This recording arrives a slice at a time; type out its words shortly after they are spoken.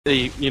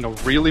a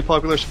really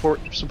popular support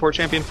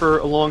champion for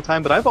a long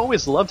time, but I've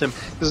always loved him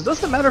because it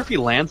doesn't matter if he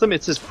lands them,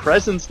 it's his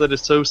presence that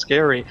is so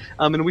scary.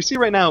 And we see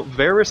right now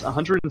Varus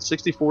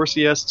 164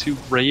 CS to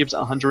Graves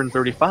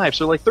 135,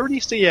 so like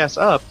 30 CS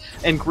up,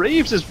 and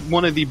Graves is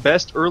one of the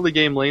best early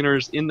game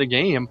laners in the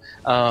game.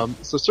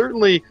 So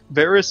certainly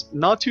Varus,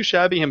 not too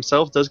shabby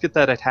himself, does get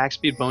that attack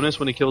speed bonus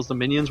when he kills the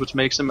minions, which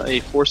makes him a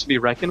force to be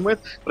reckoned with,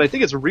 but I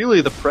think it's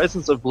really the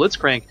presence of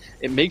Blitzcrank.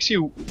 It makes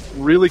you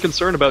really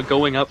concerned about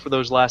going up for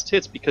those last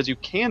hits, because you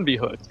can be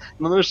hooked.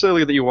 Not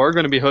necessarily that you are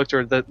going to be hooked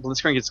or that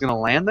Blitzcrank is going to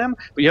land them,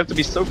 but you have to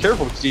be so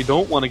careful because you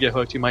don't want to get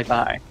hooked, you might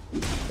die.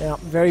 Yeah,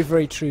 very,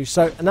 very true.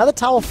 So another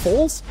tower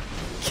falls.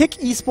 k1ck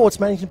Esports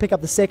managed to pick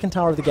up the second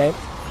tower of the game.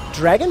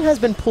 Dragon has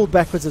been pulled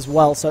backwards as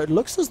well, so it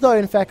looks as though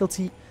in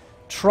Faculty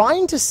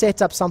trying to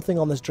set up something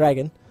on this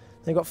Dragon.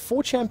 They've got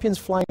 4 champions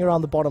flying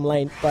around the bottom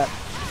lane, but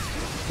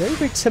very,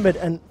 very timid,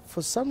 and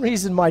for some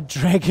reason my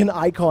Dragon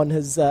icon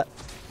has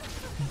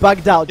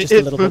bugged out just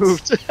a little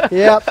moved. bit.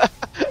 Yep.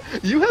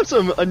 You have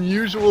some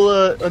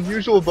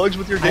unusual bugs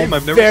with your game.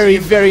 I've never very,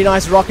 seen. very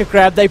nice rocket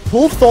grab. They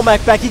pull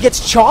Thormac back. He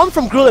gets charmed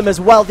from Grulim as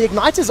well. The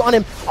Igniter's on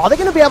him. Are they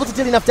going to be able to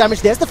deal enough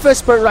damage? There's the first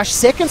Spirit Rush,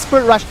 second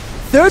Spirit Rush.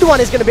 Third one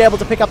is going to be able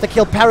to pick up the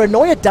kill.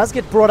 Paranoia does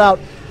get brought out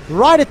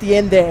right at the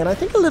end there, and I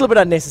think a little bit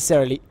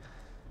unnecessarily.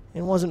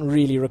 It wasn't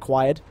really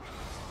required.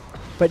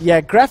 But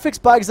yeah, graphics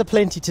bugs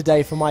aplenty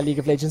today for my League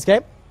of Legends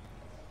game.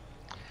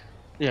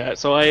 Yeah,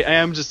 so I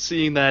am just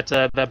seeing that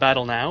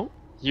battle now.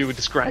 You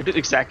described it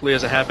exactly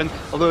as it happened.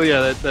 Although,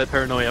 yeah, that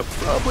paranoia,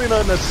 probably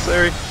not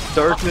necessary.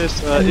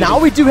 Darkness. Now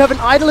we do have an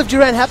Idol of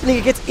Duran happening.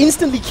 It gets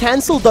instantly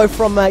cancelled, though,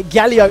 from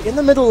Galio in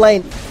the middle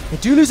lane. They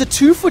do lose a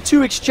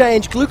 2-for-2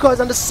 exchange. Gluko is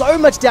under so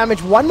much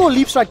damage. One more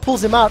Leap Strike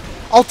pulls him out.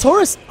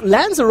 Altoris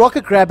lands a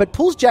rocket grab, but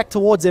pulls Jack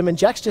towards him, and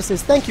Jax just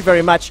says, thank you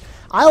very much.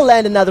 I'll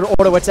land another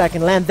auto attack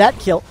and land that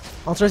kill.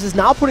 Altoris is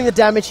now putting the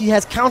damage. He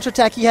has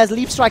counterattack, he has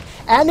Leap Strike,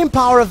 and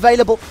Empower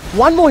available.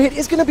 One more hit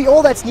is going to be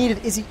all that's needed.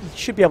 He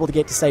should be able to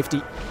get to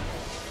safety.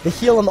 The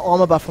heal and the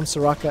armor buff from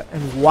Soraka,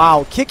 and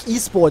wow, k1ck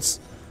Esports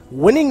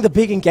winning the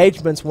big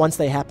engagements once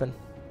they happen.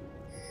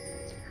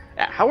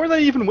 How are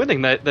they even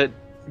winning? That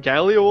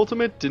Galio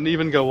ultimate didn't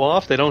even go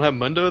off. They don't have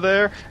Mundo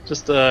there.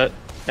 Just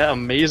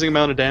amazing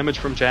amount of damage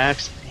from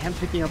Jax and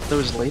picking up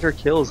those later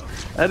kills.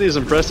 That is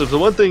impressive. The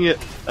one thing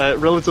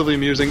relatively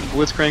amusing,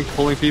 Blitzcrank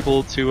pulling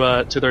people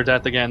to their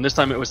death again. This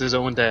time it was his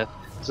own death.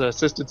 It was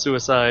assisted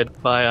suicide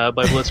by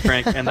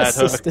Blitzcrank and that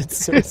hook. Assisted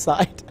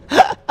suicide.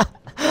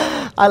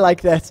 I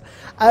like that.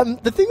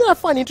 The thing that I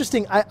find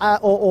interesting,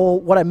 or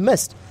what I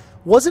missed,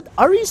 was it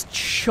Ari's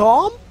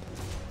charm?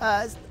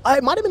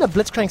 It might have been a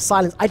Blitzcrank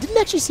silence. I didn't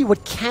actually see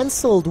what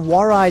cancelled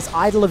Warai's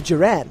Idol of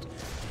Durand,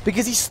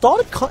 because he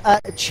started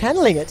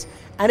channeling it,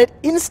 and it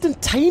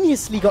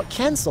instantaneously got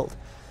cancelled.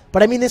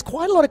 But I mean, there's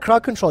quite a lot of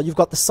crowd control. You've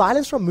got the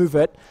silence from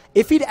Movert.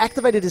 If he'd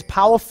activated his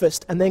Power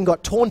Fist and then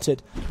got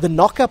taunted, the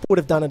knockup would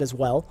have done it as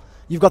well.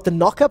 You've got the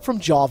knockup from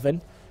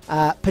Jarvan,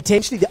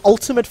 potentially the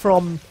ultimate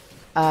from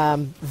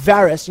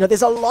Varus. You know,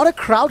 there's a lot of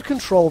crowd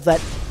control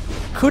that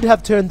could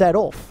have turned that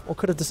off or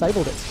could have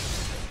disabled it.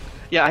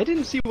 Yeah, I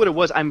didn't see what it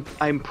was.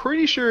 I'm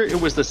pretty sure it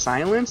was the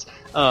silence.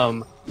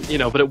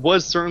 But it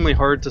was certainly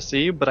hard to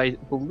see. But I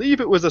believe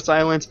it was a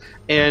silence,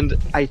 and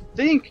I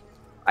think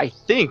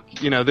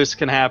this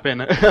can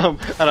happen. And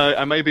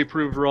I might be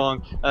proved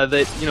wrong. That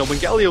when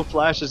Galio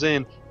flashes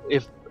in,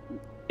 if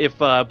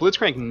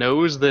Blitzcrank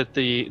knows that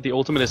the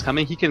ultimate is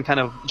coming, he can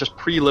kind of just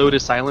preload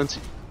his silence.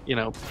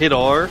 Hit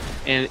R,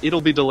 and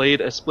it'll be delayed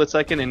a split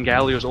second, and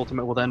Galio's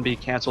ultimate will then be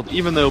cancelled.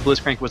 Even though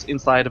Blitzcrank was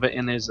inside of it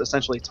and is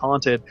essentially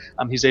taunted,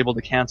 he's able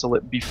to cancel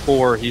it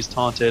before he's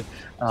taunted,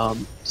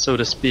 so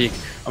to speak.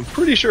 I'm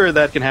pretty sure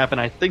that can happen.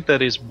 I think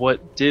that is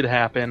what did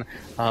happen.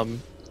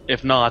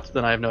 If not,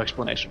 then I have no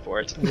explanation for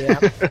it. Yeah.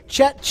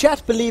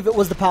 Chat believe it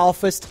was the Power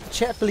Fist.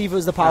 Chat believe it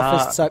was the Power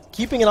Fist, so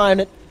keeping an eye on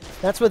it.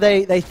 That's where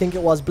they think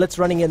it was. Blitz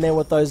running in there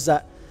with those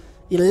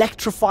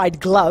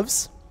electrified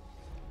gloves.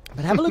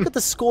 But have a look at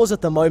the scores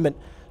at the moment.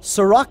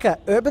 Soraka,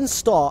 Urban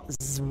Star,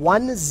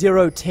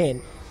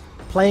 1-0-10,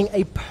 playing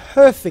a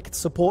perfect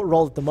support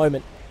role at the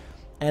moment.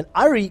 And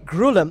Ari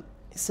Grulim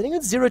is sitting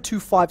at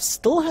 0-2-5,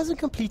 still hasn't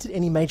completed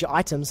any major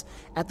items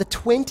at the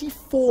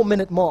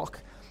 24-minute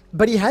mark.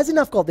 But he has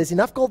enough gold. There's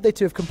enough gold there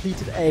to have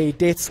completed a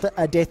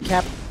death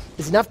cap.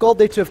 There's enough gold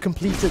there to have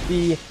completed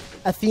the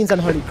Athene's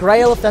Unholy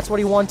Grail, if that's what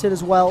he wanted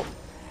as well.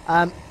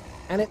 And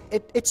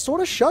it sort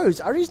of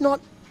shows. Ari's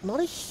not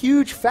a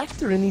huge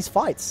factor in these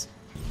fights.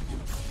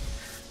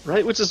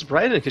 Right, which is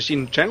surprising because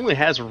she generally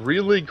has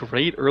really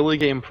great early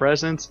game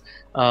presence.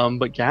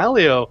 But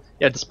Galio,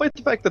 yeah, despite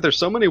the fact that there's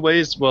so many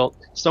ways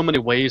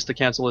to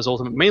cancel his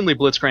ultimate, mainly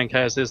Blitzcrank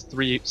has his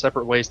 3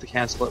 separate ways to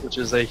cancel it, which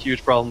is a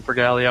huge problem for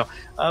Galio.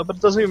 But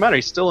it doesn't even matter.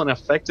 He's still an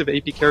effective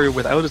AP carry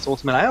without his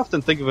ultimate. I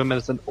often think of him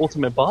as an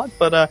ultimate bot,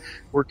 but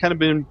we're kind of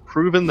been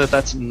proven that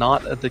that's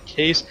not the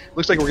case.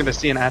 Looks like we're going to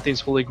see an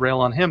Athene's Holy Grail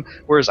on him,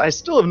 whereas I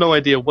still have no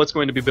idea what's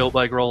going to be built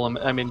by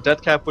Grolem. I mean,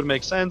 Death Cap would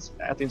make sense.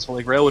 Athene's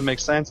Holy Grail would make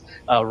sense.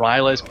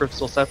 Ryla's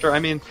Crystal Scepter. I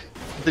mean,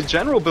 the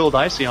general build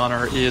I see on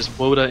her is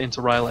Woda into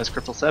to Rylai's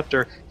Crystal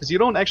Scepter, because you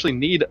don't actually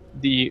need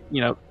the,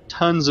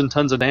 tons and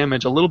tons of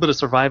damage. A little bit of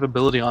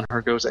survivability on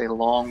her goes a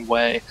long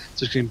way,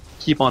 so she can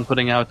keep on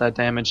putting out that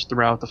damage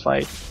throughout the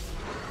fight.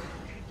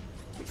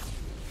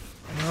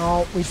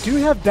 Now, we do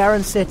have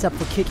Baron set up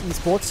for k1ck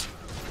Esports.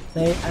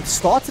 They have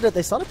started it.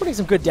 They started putting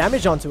some good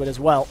damage onto it as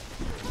well.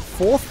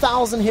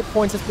 4,000 hit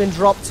points has been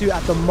dropped to.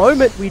 At the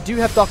moment, we do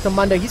have Dr.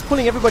 Mundo. He's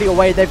pulling everybody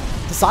away. They've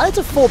decided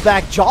to fall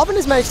back. Jarvan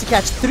has managed to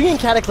catch 3 in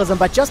Cataclysm,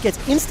 but just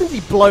gets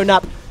instantly blown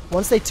up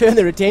once they turn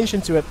their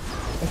attention to it.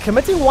 And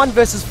committing 1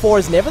 versus 4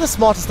 is never the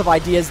smartest of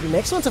ideas. The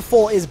next one to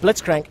fall is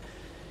Blitzcrank.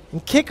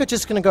 And k1ck are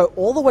just going to go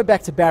all the way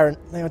back to Baron.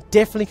 They are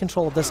definitely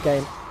control of this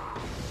game.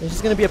 This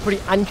is going to be a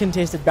pretty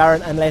uncontested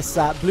Baron unless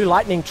Blue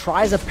Lightning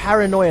tries a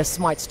Paranoia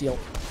Smite Steal.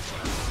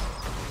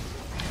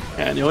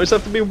 And you always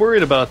have to be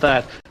worried about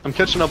that. I'm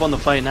catching up on the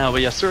fight now,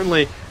 but yeah,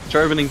 certainly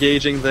Jarvan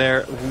engaging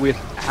there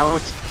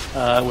without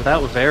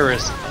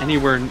Varus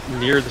anywhere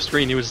near the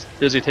screen. He was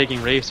busy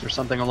taking race or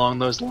something along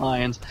those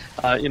lines.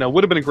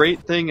 Would have been a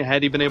great thing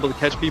had he been able to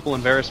catch people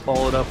and Varus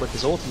followed up with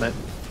his ultimate.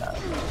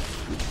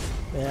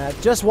 Yeah,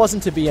 it just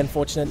wasn't to be,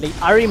 unfortunately.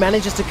 Ari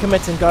manages to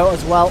commit and go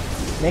as well.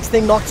 Next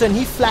thing, Nocturne,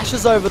 he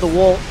flashes over the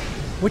wall,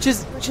 which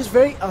is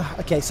very...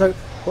 okay, so...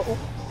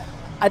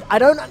 I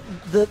don't...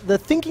 The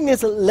thinking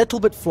is a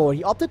little bit flawed.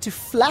 He opted to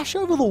flash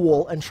over the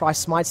wall and try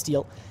Smite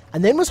Steal,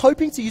 and then was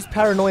hoping to use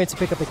Paranoia to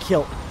pick up a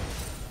kill.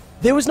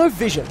 There was no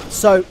vision,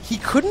 so he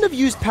couldn't have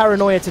used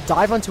Paranoia to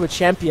dive onto a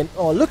champion.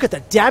 Oh, look at the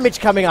damage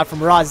coming out from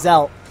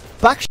Razel.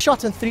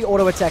 Buckshot and 3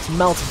 auto attacks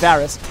melts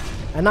Varus.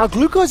 And now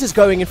Glucose is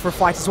going in for a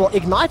fight as well.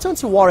 Ignite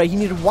onto Warrior. He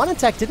needed 1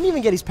 attack, didn't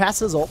even get his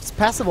passive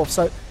off,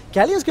 so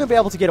Galio's going to be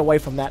able to get away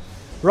from that.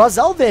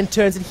 Razel then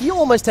turns and he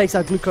almost takes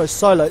out Glucose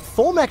solo.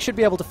 k1ck should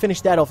be able to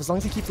finish that off as long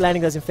as he keeps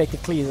landing those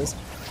infected cleavers.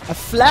 A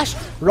flash,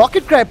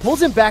 Rocket Grab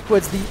pulls him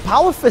backwards. The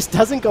Power Fist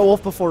doesn't go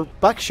off before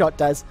Buckshot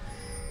does.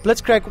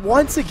 Blitzcrank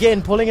once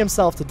again pulling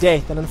himself to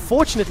death, and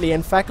unfortunately,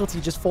 in Faculty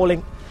just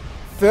falling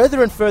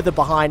further and further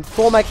behind.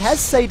 k1ck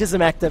has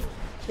Sadism active.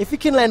 If he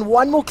can land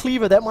 1 more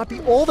cleaver, that might be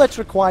all that's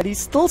required. He's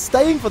still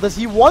staying for this.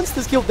 He wants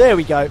this kill. There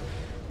we go.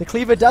 The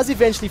cleaver does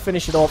eventually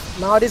finish it off.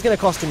 Now it is going to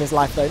cost him his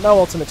life, though. No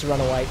ultimate to run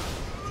away.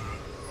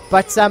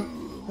 But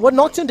what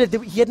Nocturne did,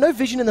 he had no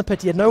vision in the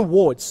pit. He had no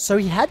wards. So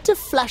he had to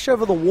flash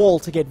over the wall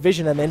to get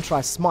vision and then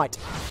try Smite.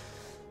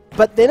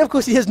 But then, of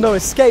course, he has no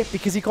escape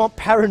because he can't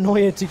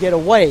Paranoia to get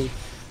away.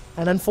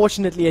 And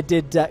unfortunately, it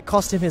did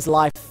cost him his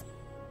life.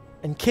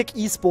 And k1ck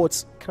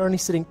Esports currently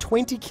sitting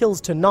 20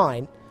 kills to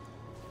 9.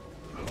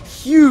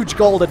 Huge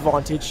gold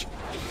advantage.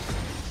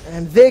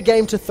 And their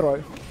game to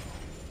throw.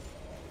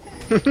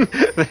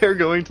 They're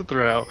going to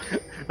throw.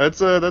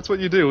 That's what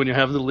you do when you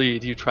have the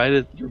lead. You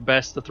try your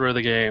best to throw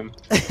the game.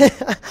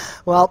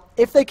 Well,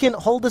 if they can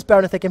hold this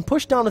Baron, if they can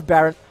push down with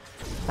Baron,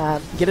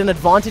 get an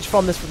advantage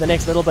from this for the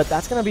next little bit,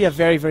 that's going to be a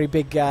very, very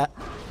big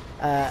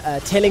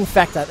telling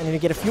factor. And going to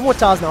get a few more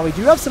towers now. We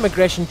do have some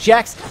aggression.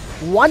 Jax,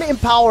 1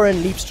 Empower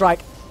and Leap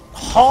Strike.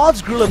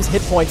 Halves Grulem's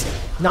hit points.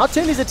 Now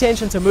turned his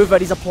attention to move,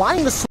 but he's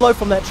applying the slow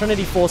from that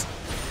Trinity Force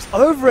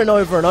over and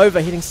over and over,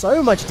 hitting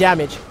so much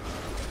damage.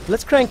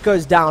 Blitzcrank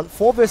goes down,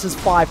 4 versus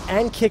 5,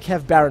 and k1ck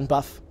have Baron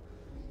buff.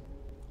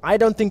 I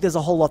don't think there's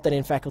a whole lot that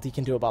In Faculty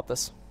can do about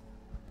this.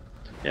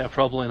 Yeah,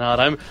 probably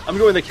not. I'm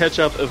going to catch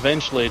up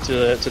eventually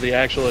to the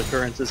actual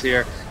occurrences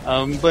here,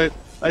 but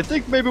I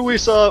think maybe we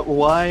saw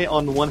why,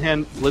 on the one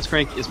hand,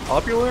 Blitzcrank is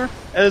popular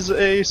as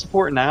a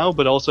support now,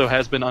 but also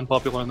has been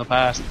unpopular in the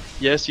past.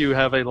 Yes, you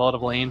have a lot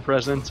of lane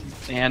presence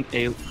and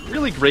a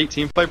really great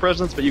teamfight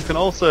presence, but you can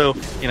also,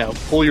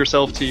 pull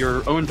yourself to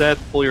your own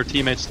death, pull your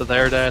teammates to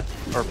their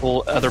death, or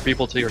pull other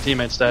people to your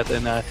teammates' death,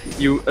 and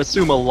you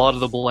assume a lot of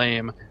the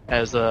blame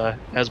as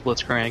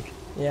Blitzcrank.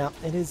 Yeah,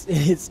 it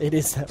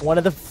is one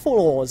of the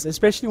flaws,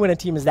 especially when a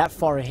team is that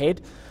far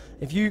ahead.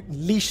 If you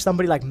leash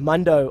somebody like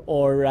Mundo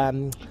or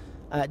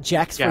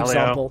Jax, for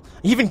example.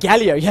 Even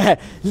Galio,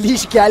 yeah.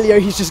 Leash Galio,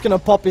 he's just going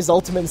to pop his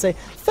ultimate and say,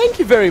 thank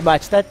you very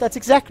much. That's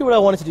exactly what I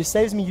wanted to do.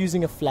 Saves me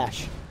using a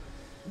flash.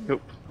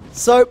 Nope.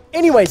 So,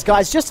 anyways,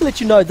 guys, just to let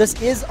you know,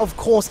 this is, of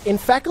course, In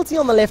Faculty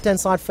on the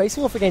left-hand side,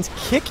 facing off against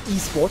k1ck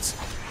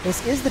Esports.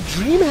 This is the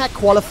Dreamhack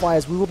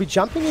Qualifiers. We will be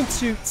jumping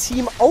into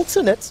Team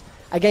Alternate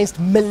against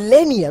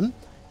Millennium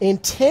in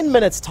 10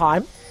 minutes'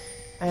 time.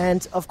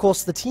 And, of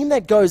course, the team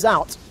that goes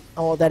out,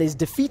 or that is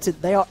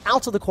defeated, they are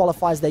out of the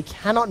qualifiers. They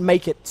cannot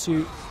make it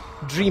to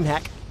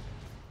Dreamhack.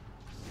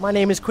 My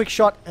name is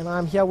Quickshot, and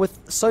I'm here with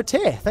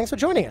Soter. Thanks for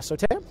joining us,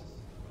 Soter.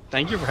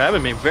 Thank you for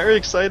having me. Very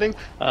exciting.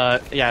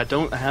 I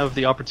don't have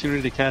the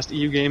opportunity to cast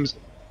EU games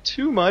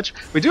too much.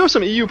 We do have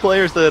some EU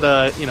players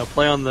that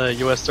play on the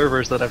US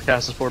servers that I've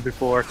casted for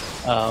before.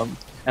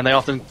 And they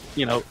often,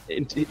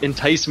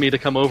 entice me to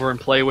come over and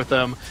play with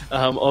them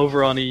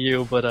over on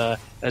EU. But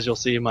as you'll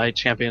see, my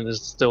champion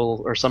is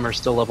Summer's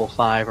still level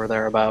 5 or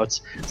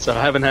thereabouts. So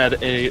I haven't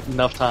had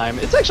enough time.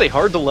 It's actually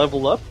hard to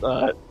level up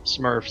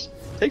Smurfs.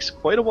 It takes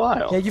quite a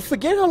while. Yeah, you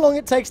forget how long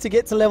it takes to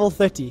get to level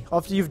 30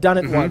 after you've done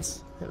it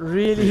once. It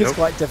really is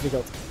quite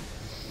difficult.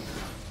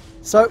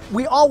 So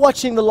we are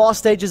watching the last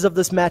stages of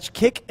this match.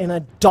 k1ck in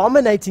a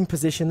dominating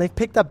position. They've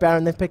picked up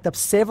Baron. They've picked up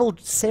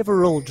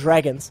several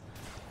dragons.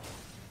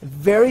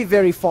 Very,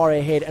 very far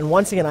ahead. And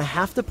once again, I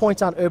have to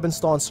point out Urban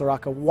Star and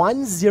Soraka.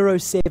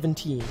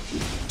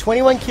 1-0-17.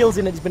 21 kills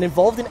in it. He's been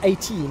involved in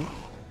 18.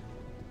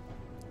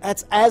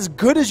 That's as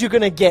good as you're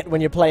going to get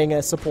when you're playing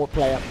a support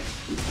player.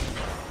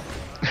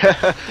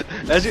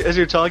 As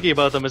you're talking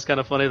about them, it's kind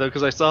of funny though,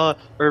 because I saw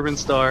Urban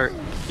Star,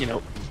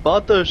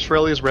 bought the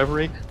Shrelia's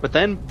Reverie, but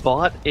then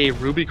bought a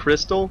Ruby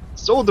Crystal,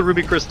 sold the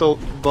Ruby Crystal,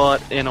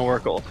 bought an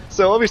Oracle.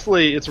 So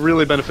obviously it's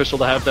really beneficial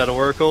to have that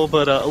Oracle,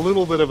 but a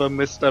little bit of a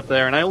misstep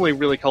there, and I only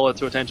really call it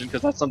to attention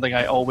because that's something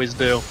I always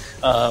do.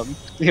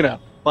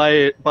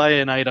 Buy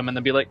an item and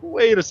then be like,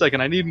 wait a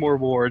second, I need more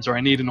wards, or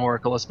I need an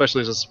Oracle,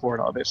 especially as a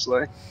support,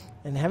 obviously.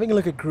 And having a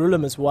look at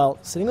Grulim as well,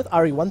 sitting with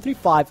Ari,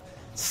 135,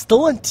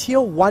 still in tier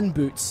 1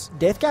 boots.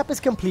 Death Cap is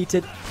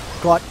completed,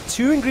 got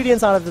 2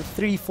 ingredients out of the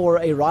 3 for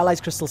a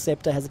Rylai's Crystal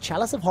Scepter, has a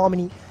Chalice of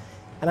Harmony,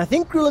 and I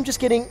think Grulim just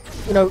getting,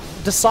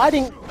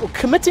 deciding, or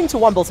committing to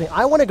one build, saying,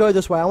 I want to go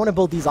this way, I want to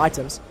build these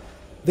items.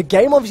 The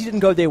game obviously didn't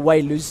go their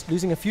way,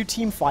 losing a few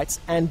team fights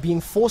and being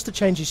forced to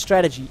change his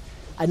strategy.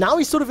 And now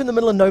he's sort of in the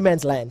middle of no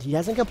man's land. He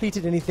hasn't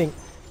completed anything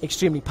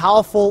extremely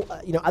powerful,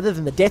 other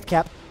than the Death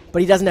Cap,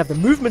 but he doesn't have the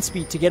movement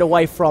speed to get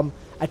away from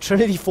a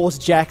Trinity Force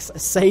Jax, a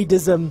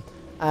Sadism,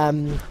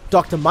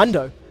 Dr.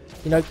 Mundo.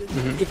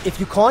 If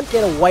you can't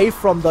get away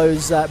from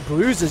those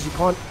bruises, you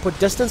can't put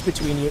distance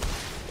between you,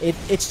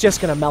 it's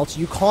just going to melt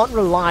you. You can't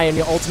rely on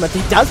your ultimate.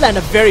 He does land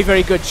a very,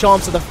 very good charm,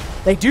 so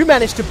they do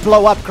manage to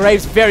blow up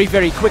Graves very,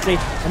 very quickly.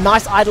 A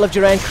nice Idol of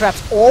Duran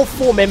traps all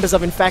 4 members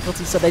of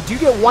Infaculty, so they do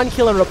get 1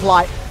 kill in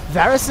reply.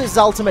 Varus'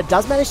 ultimate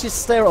does manage to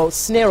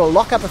snare or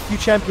lock up a few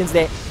champions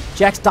there.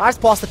 Jax dives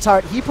past the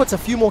turret, he puts a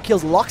few more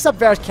kills, locks up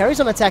Varus,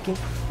 carries on attacking.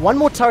 1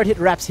 more turret hit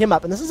wraps him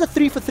up, and this is a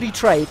 3-for-3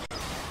 trade.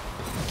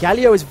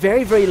 Galio is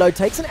very, very low,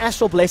 takes an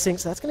Astral Blessing,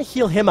 so that's going to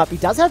heal him up. He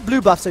does have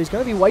blue buff, so he's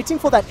going to be waiting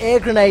for that air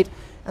grenade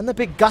and the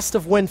big gust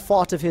of wind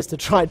fart of his to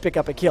try and pick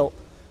up a kill.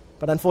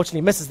 But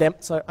unfortunately misses them,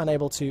 so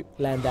unable to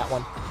land that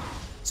one.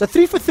 So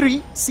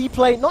 3-for-3,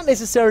 C-Play not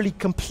necessarily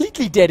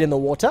completely dead in the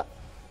water,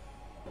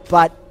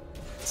 but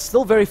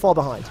still very far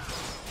behind.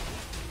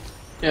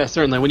 Yeah,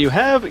 certainly. When you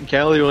have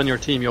Galio on your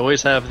team, you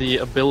always have the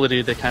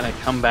ability to kind of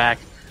come back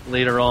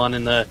later on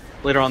in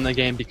the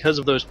game because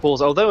of those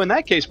pulls. Although in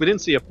that case we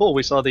didn't see a pull,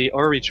 we saw the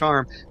Ari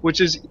Charm,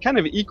 which is kind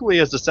of equally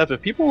as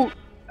deceptive.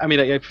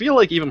 I feel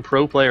like even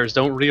pro players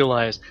don't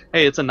realize,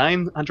 hey, it's a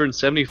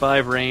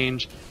 975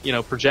 range,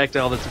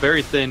 projectile that's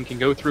very thin, can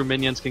go through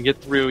minions, can get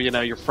through,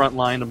 your front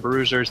line and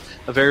bruisers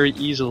very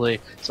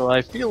easily. So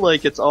I feel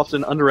like it's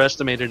often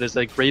underestimated as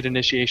a great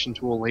initiation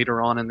tool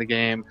later on in the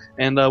game.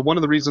 And one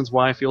of the reasons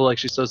why I feel like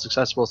she's so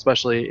successful,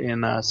 especially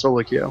in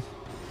solo queue.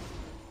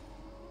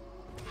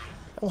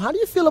 Well, how do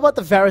you feel about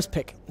the Varus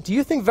pick? Do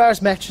you think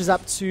Varus matches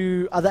up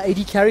to other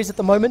AD carries at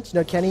the moment?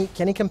 Can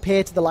he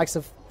compare to the likes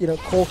of,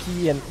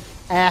 k1ck and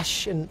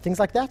Ashe and things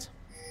like that?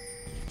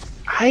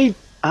 I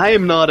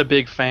am not a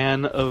big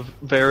fan of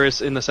Varus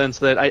in the sense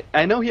that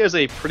I know he has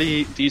a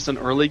pretty decent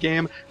early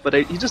game, but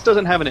he just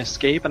doesn't have an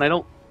escape, and I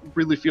don't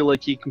really feel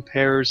like he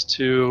compares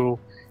to...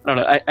 I don't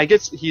know, I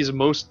guess he's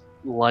most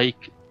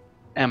like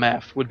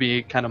MF would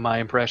be kind of my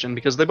impression,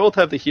 because they both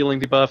have the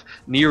healing debuff,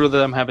 neither of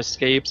them have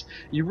escapes.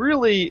 You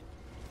really...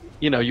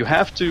 you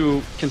have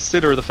to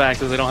consider the fact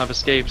that they don't have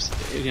escapes,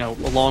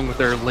 along with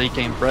their late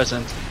game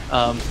presence.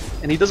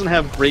 And he doesn't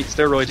have great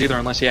steroids either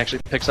unless he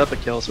actually picks up a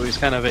kill, so he's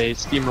kind of a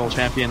steamroll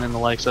champion in the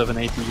likes of an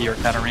APE or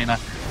Katarina.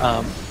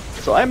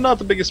 So I'm not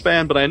the biggest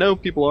fan, but I know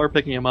people are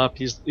picking him up.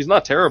 He's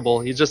not terrible.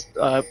 He's just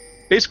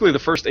basically the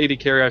first AD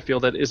carry I feel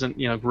that isn't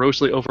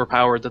grossly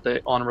overpowered that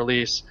they on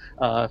release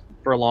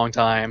for a long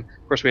time.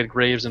 Of course, we had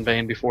Graves and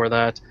Vayne before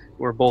that,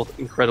 who were both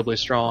incredibly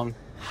strong.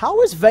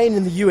 How is Vayne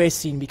in the US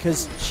scene?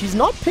 Because she's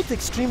not picked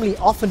extremely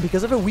often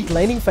because of her weak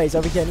laning phase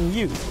over here in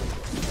EU.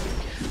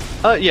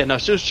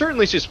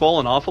 Certainly she's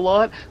fallen off a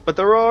lot, but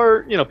there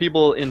are,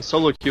 people in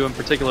solo queue in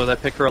particular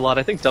that pick her a lot.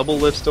 I think Double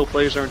Lift still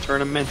plays her in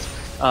tournaments,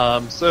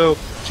 so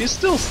she's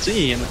still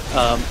seen.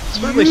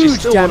 Certainly she's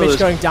still damage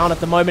going down at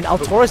the moment.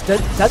 Altoris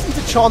does eat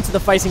a chance of the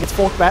facing, gets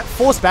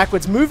forced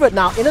backwards. Move it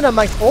now, in and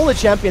amongst all the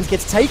champions,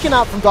 gets taken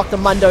out from Dr.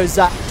 Mundo's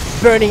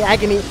burning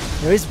agony.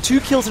 There is 2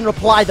 kills in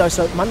reply though,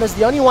 so Mundo's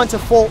the only one to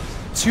fall.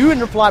 2 in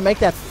reply, make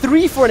that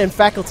 3 for an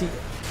Infaculty.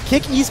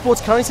 k1ck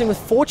Esports currently sitting with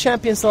 4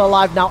 champions still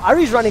alive now.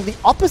 Ari's running the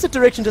opposite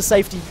direction to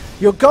safety.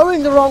 You're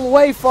going the wrong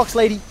way, Fox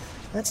Lady.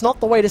 That's not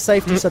the way to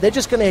safety, so they're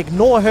just going to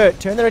ignore her,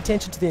 turn their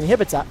attention to the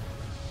inhibitor.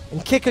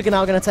 And k1ck are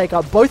now going to take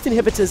out both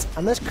inhibitors,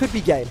 and this could be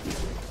game.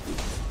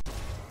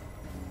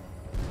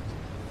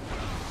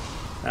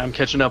 I'm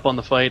catching up on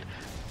the fight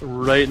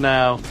right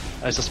now.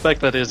 I suspect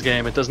that is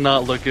game. It does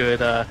not look good.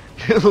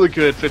 Look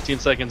good 15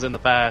 seconds in the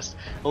past.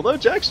 Although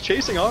Jack's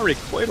chasing Ari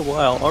quite a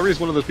while. Ari's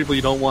one of those people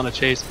you don't want to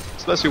chase,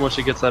 especially once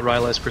she gets that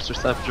Rylai's Crystal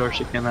Scepter.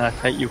 She can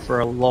kite you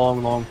for a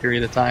long, long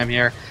period of time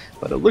here.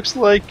 But it looks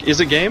like... Is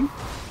it game?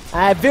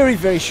 Very,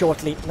 very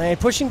shortly. They're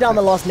pushing down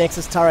the last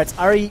Nexus turrets.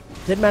 Ari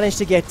did manage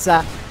to get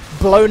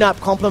blown up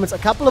compliments, a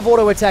couple of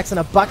auto attacks and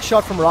a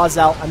buckshot from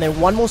Razel, and then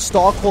one more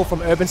star call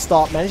from Urban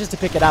Star, manages to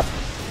pick it up.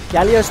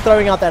 Galio's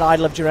throwing out that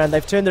idol of Duran.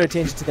 They've turned their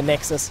attention to the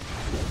Nexus,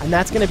 and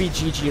that's going to be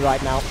GG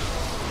right now.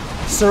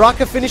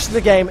 Soraka finished the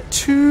game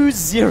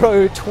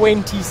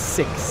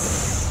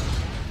 2-0-26.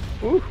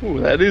 Ooh,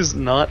 that is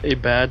not a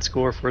bad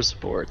score for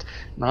support.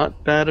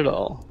 Not bad at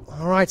all.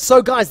 All right,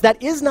 so guys,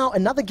 that is now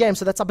another game.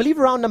 So that's, I believe,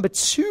 round number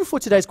 2 for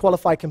today's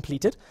qualifier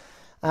completed.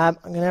 I'm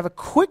going to have a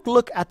quick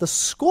look at the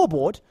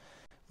scoreboard.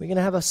 We're going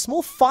to have a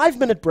small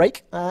 5-minute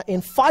break.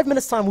 In 5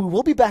 minutes' time, we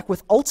will be back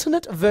with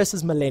Alternate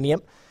versus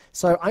Millennium.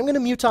 So I'm going to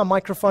mute our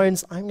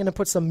microphones. I'm going to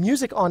put some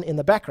music on in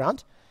the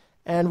background.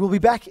 And we'll be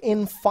back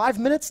in 5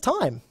 minutes'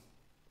 time.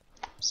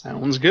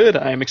 Sounds good.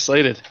 I'm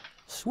excited.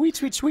 Sweet,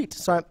 sweet, sweet.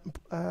 So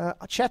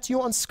I'll chat to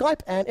you on Skype.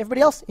 And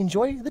everybody else,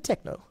 enjoy the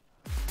techno.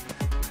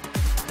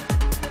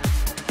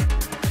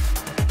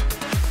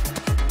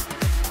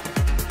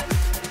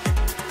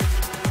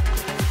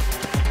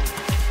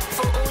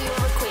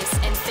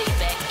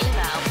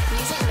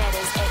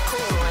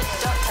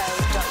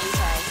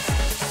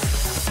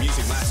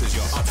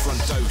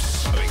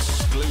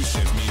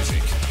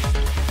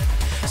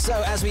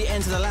 So as we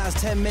enter the last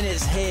 10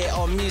 minutes here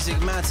on Music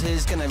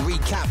Matters, going to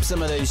recap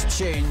some of those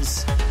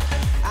tunes.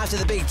 After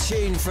the big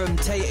tune from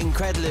Tate and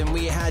Credlin,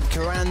 we had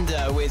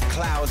Karanda with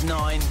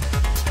Cloud9.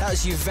 That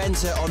was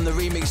Juventa on the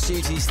remix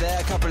duties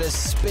there. A couple of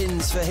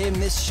spins for him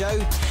this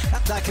show.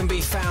 That can be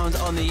found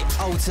on the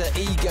Alter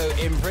Ego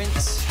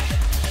imprint.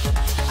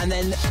 And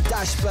then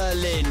Dash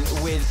Berlin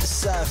with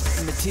Surf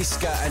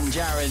Matiska and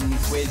Jaren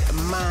with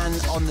Man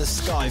on the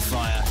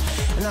Skyfire.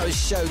 And that was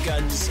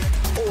Shogun's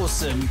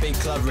awesome Big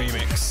Club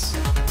remix.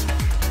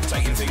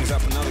 Taking things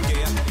up another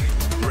gear,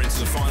 we're into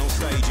the final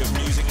stage of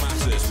Music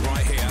Matters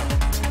right here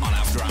on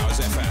After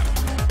Hours FM.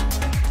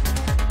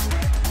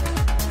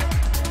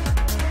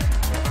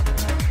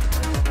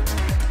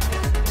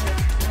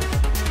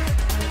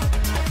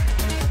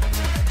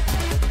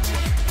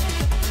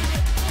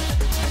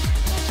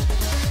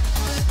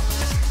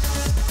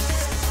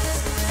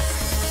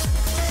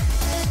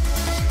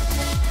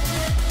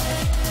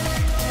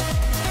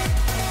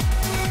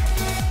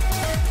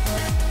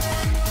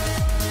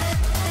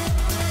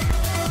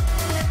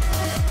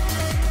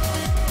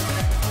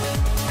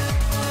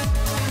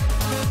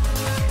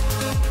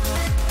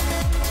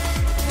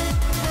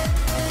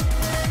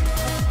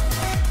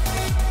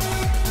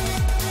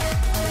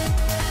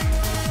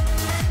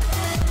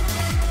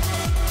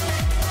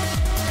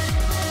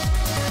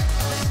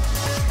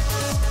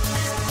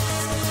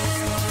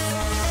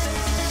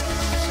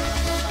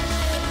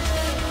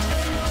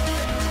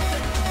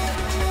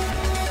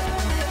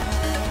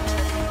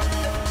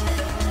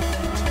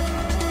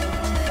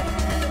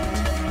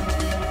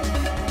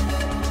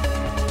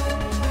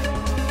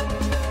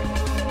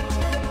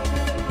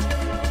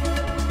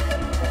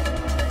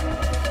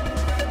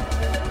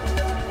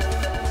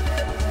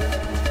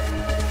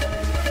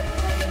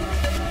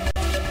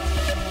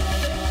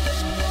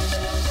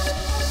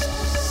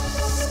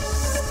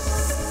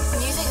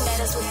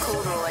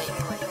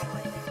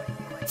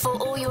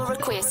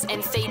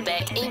 And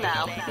feedback,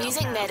 email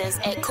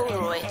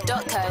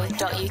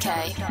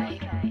musicmatters@coolroy.co.uk.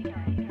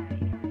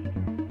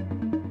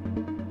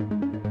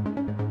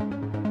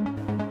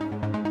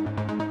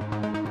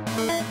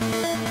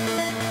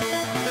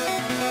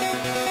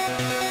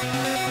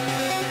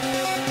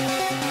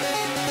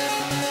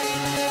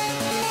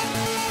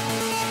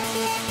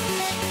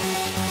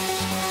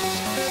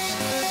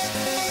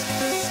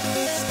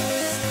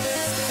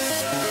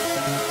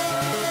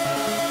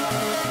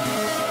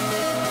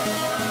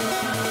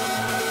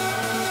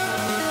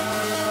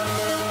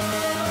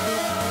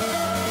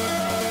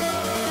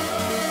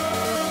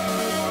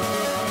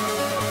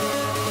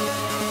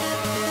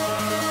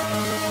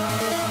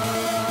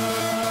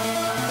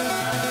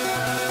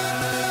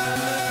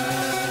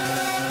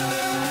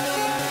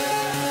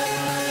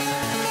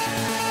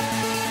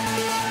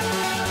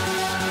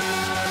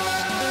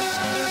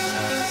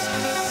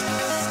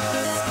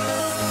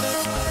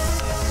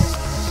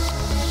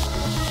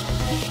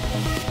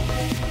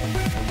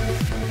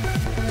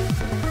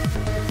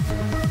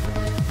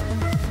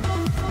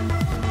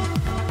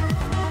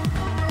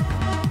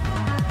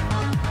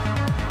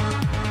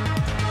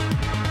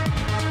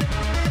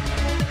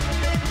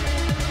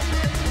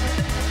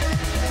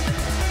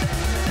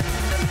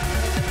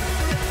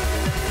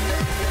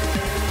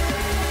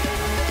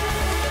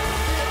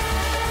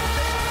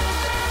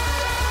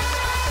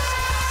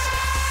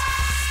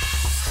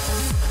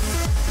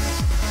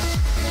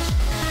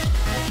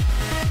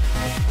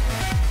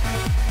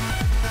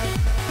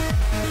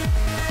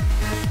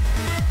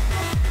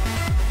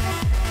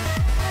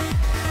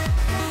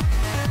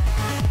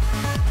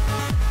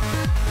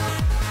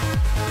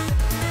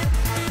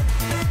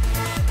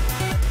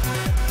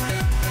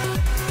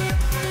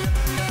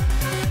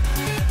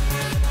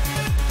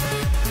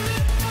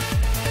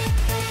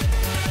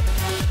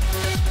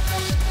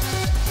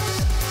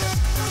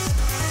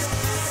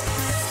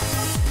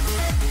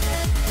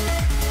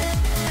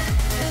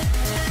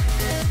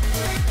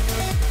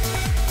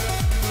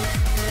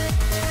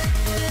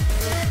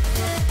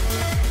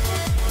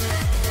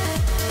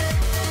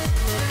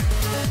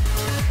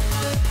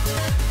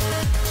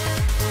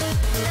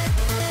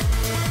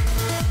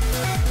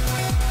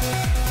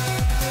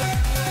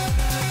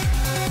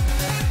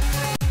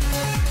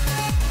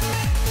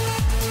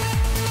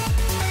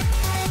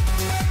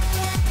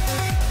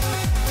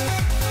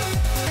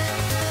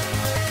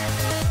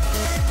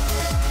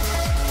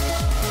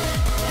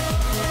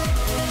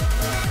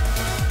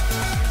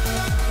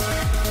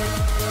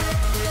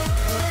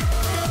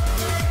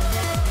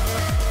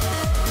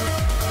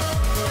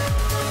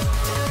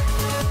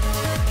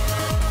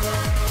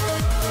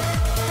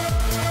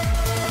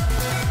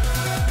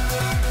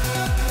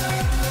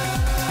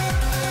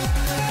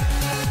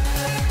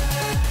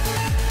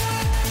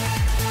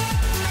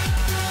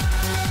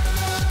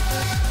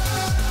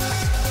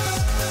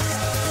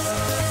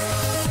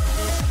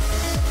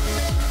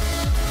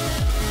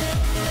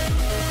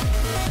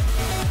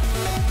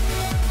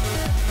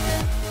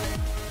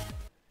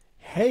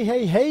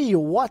 Hey,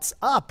 what's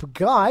up,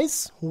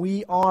 guys?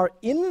 We are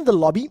in the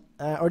lobby,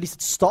 or at least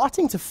it's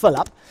starting to fill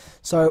up.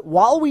 So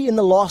while we're in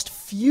the last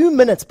few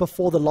minutes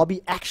before the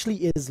lobby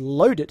actually is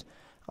loaded,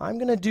 I'm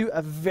going to do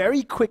a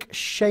very quick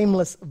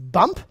shameless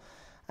bump.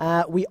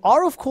 We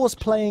are, of course,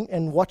 playing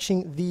and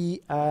watching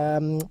the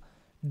Dreamhack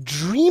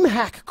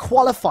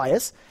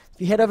Qualifiers. If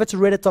you head over to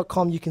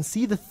reddit.com, you can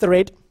see the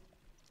thread.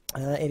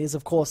 It is,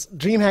 of course,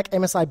 Dreamhack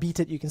MSI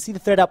Beat It. You can see the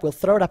thread up. We'll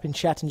throw it up in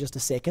chat in just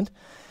a second.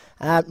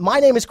 My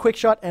name is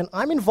quickshot, and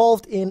I'm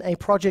involved in a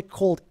project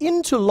called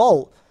Into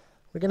LOL.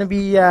 We're going to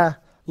be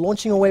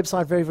launching a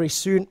website very, very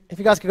soon. If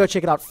you guys could go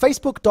check it out,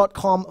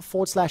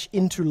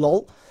 facebook.com/into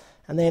LOL.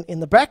 And then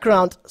in the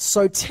background,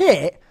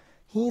 Soter,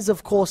 he's,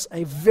 of course,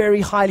 a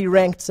very highly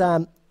ranked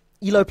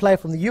ELO player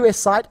from the US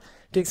side,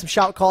 doing some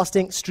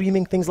shoutcasting,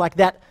 streaming, things like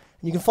that.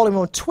 And you can follow him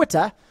on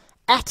Twitter,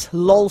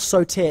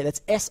 @LolSoter.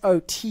 That's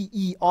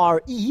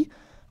SOTERE.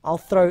 I'll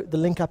throw the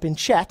link up in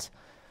chat.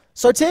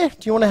 Soter, do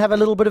you want to have a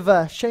little bit of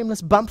a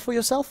shameless bump for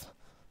yourself?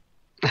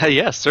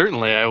 Yes,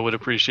 certainly. I would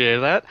appreciate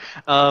that.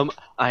 I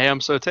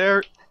am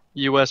Soter,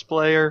 US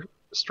player,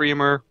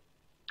 streamer,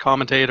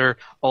 commentator,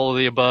 all of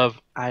the above.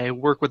 I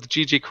work with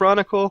GG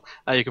Chronicle.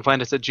 You can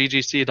find us at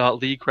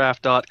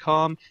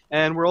ggc.leaguecraft.com,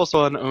 and we're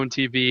also on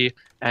OwnTV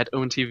at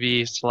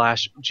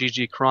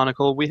OwnTV/GG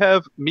Chronicle. We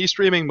have me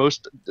streaming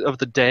most of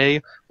the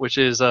day, which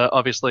is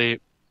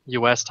obviously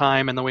US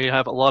time, and then we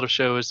have a lot of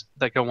shows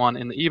that go on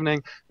in the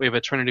evening. We have a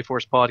Trinity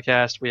Force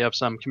podcast. We have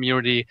some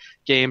community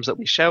games that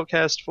we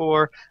shoutcast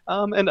for,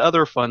 and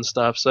other fun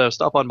stuff. So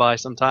stop on by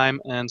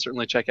sometime, and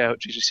certainly check out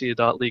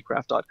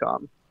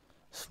ggc.leaguecraft.com.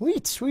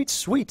 Sweet.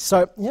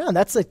 So, yeah,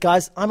 that's it,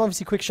 guys. I'm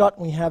obviously Quickshot.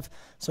 We have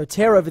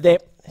Soter over there.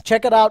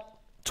 Check it out.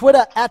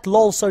 Twitter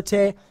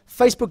 @LolSoter,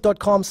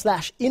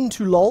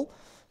 Facebook.com/IntoLol.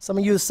 Some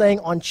of you are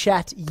saying on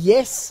chat,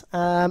 yes.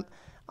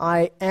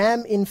 I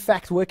am, in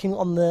fact, working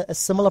on a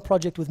similar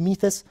project with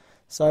Mythos,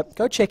 so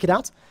go check it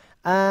out.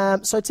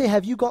 Soter,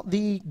 have you got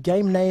the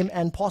game name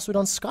and password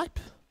on Skype?